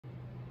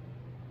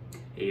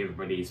Hey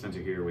everybody, Spencer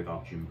here with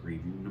auction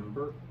preview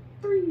number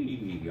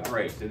 3. All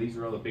right, so these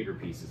are all the bigger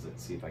pieces.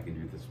 Let's see if I can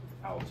do this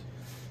without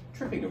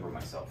tripping over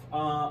myself.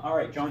 All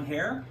right, John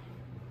Hare,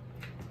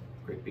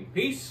 great big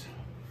piece.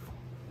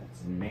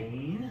 That's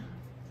Maine.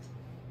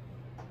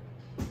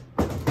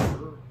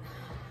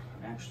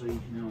 Actually,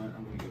 you know what,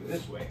 I'm gonna go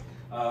this way.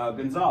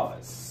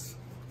 Gonzalez,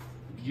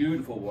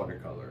 beautiful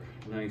watercolor,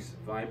 nice,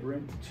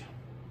 vibrant.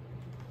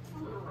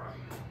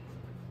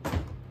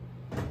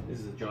 This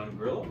is a John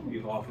Grillo.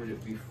 We've offered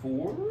it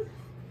before,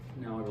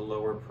 now at a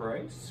lower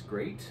price.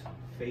 Great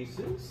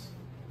faces.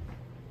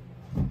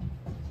 All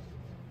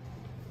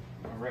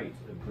right,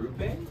 the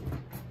Gruppe.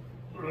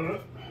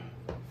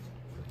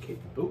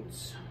 Cape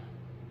Boots.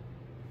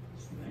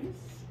 It's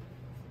nice.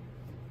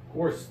 Of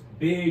course,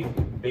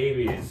 big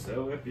babies.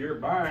 So if you're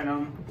buying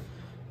them,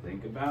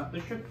 think about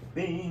the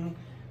shipping.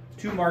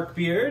 2 Mark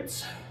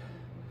Beards.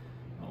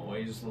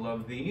 Always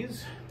love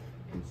these.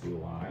 You can see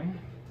why.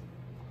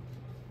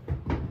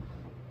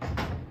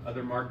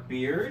 Other Mark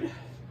Beard.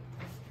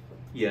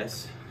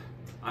 Yes,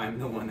 I'm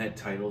the one that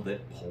titled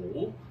it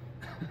Pole.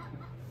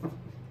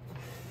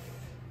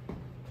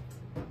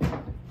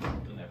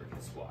 You'll never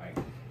guess why.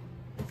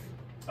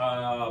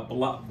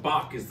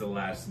 Bach is the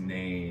last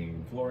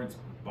name. Florence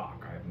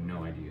Bach. I have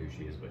no idea who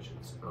she is, but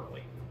it's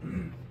early.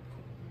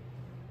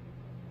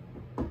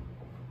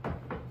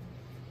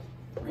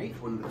 Right,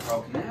 one of the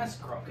Crocodile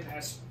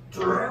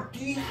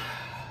Turkey.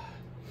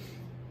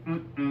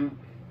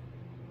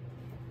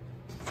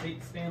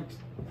 State stamped.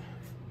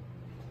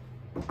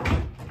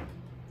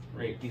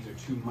 Right, these are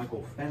 2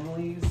 Michael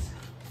Fenleys.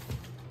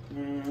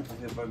 I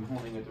hope I'm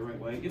holding it the right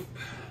way. Yep,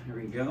 there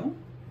we go.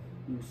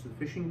 There's the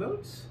fishing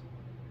boats.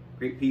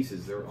 Great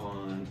pieces. They're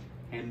on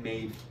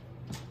handmade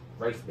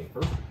rice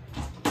paper.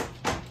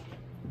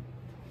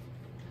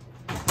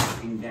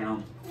 Looking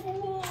down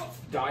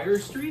Dyer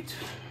Street.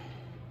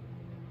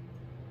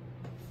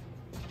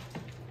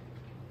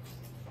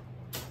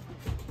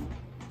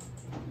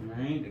 All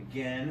right,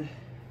 again.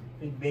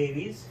 Big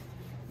babies.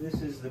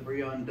 This is the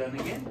Breon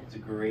Dunnigan. It's a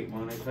great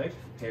monotype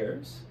for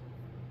pairs.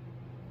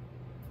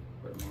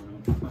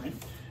 Monotype.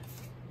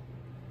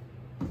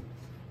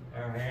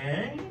 All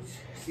right.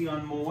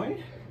 Sion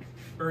Moy.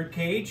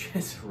 Birdcage.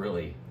 It's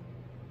really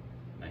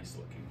nice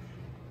looking.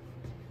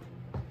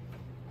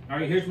 All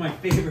right, here's my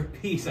favorite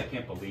piece. I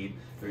can't believe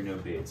there are no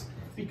bids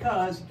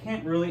because you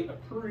can't really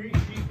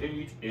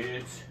appreciate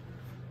it.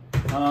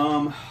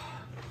 All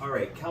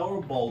right,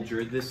 Carol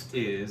Bulger. This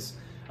is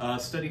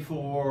Study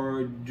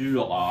for the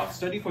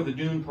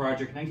Dune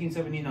Project,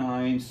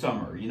 1979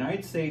 summer,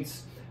 United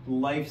States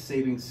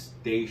Life-Saving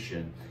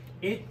Station.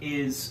 It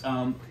is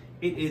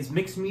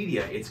mixed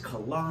media. It's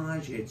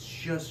collage. It's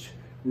just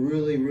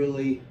really,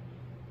 really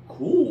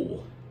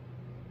cool.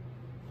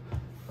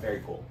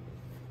 Very cool.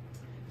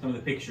 Some of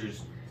the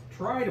pictures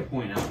try to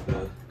point out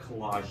the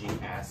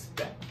collaging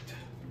aspect.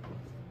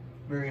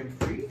 Miriam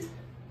Fried.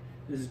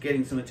 This is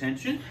getting some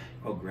attention.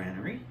 Oh,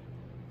 Granary.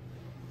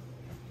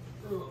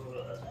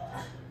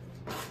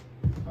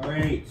 All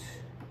right,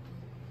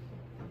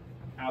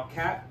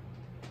 Alcat.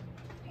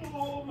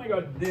 Oh my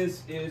God,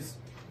 this is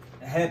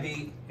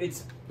heavy.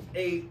 It's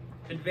an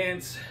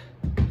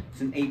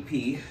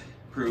AP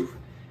proof.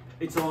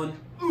 It's on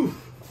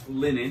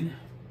linen.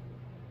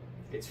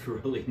 It's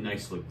really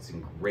nice look. It's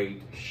in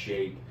great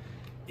shape.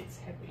 It's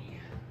heavy.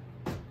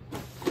 Not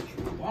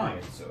sure why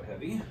it's so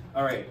heavy.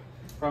 All right,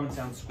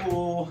 Provincetown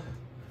School.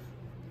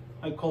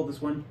 I call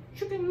this one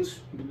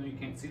chickens, even though you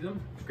can't see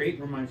them. It's great,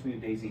 reminds me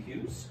of Daisy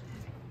Hughes.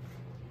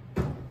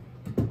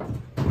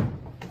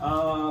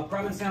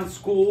 Provincetown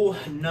School,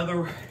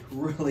 another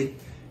really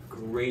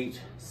great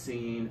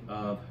scene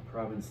of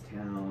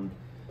Provincetown.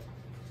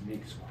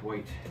 Makes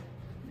quite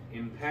an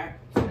impact.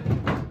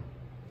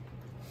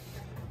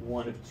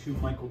 One of 2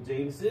 Michael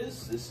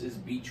Davises. This is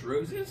Beach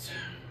Roses.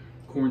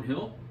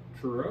 Cornhill,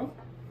 Truro.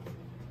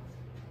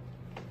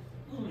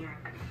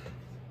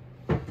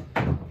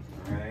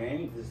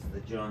 Alright, this is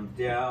the John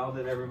Dow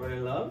that everybody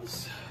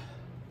loves.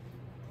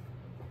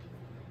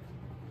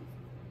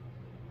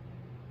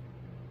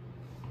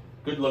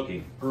 Good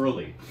looking,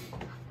 early.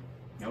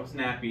 No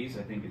snappies.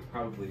 I think it's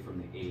probably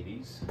from the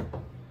 80s.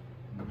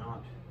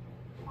 Not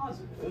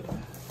positive.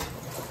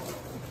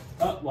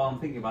 While I'm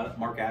thinking about it,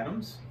 Mark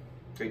Adams,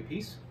 great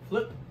piece.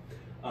 Flip.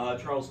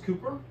 Charles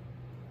Cooper,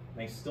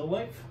 nice still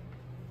life.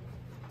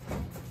 All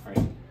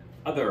right,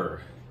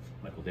 other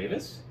Michael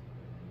Davis,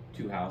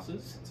 2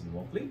 houses. It's in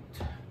Wellfleet.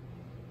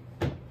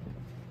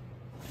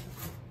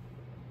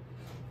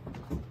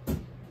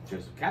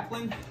 Joseph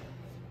Kaplan,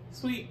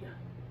 sweet.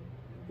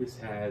 This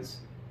has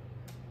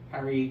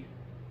Harry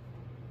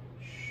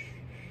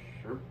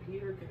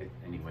Sherpeter.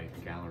 Anyway, a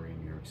gallery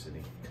in New York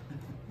City.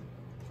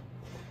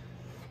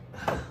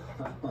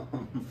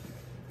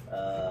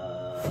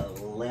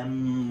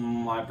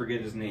 I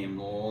forget his name.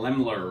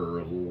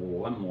 Lemler,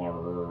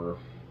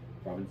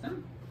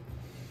 Robinson.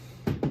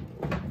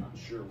 Not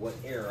sure what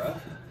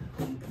era.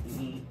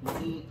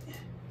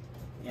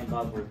 And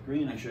Bosworth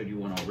Green, I showed you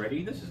one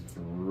already. This is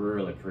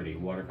really pretty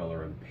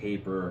watercolor and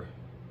paper.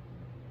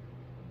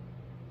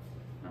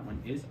 That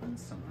one is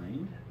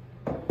unsigned.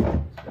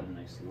 It's got a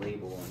nice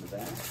label on the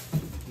back.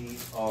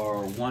 These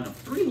are one of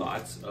 3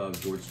 lots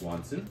of George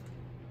Swanson.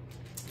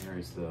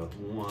 There's the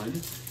one.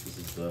 This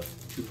is the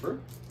twofer.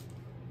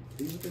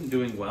 These have been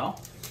doing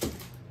well.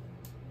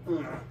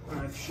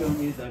 I've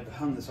shown you that I've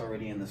hung this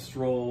already in the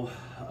stroll.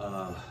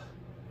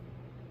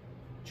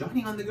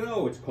 Johnny on the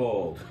Go, it's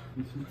called.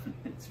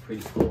 It's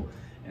pretty cool.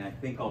 And I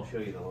think I'll show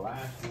you the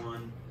last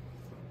one.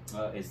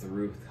 Is the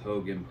Ruth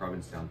Hogan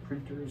Provincetown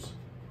Printers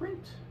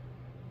print.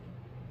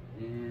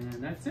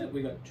 And that's it.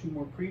 We got 2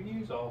 more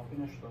previews. I'll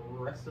finish the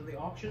rest of the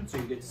auction so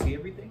you get to see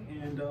everything,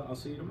 and I'll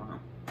see you tomorrow.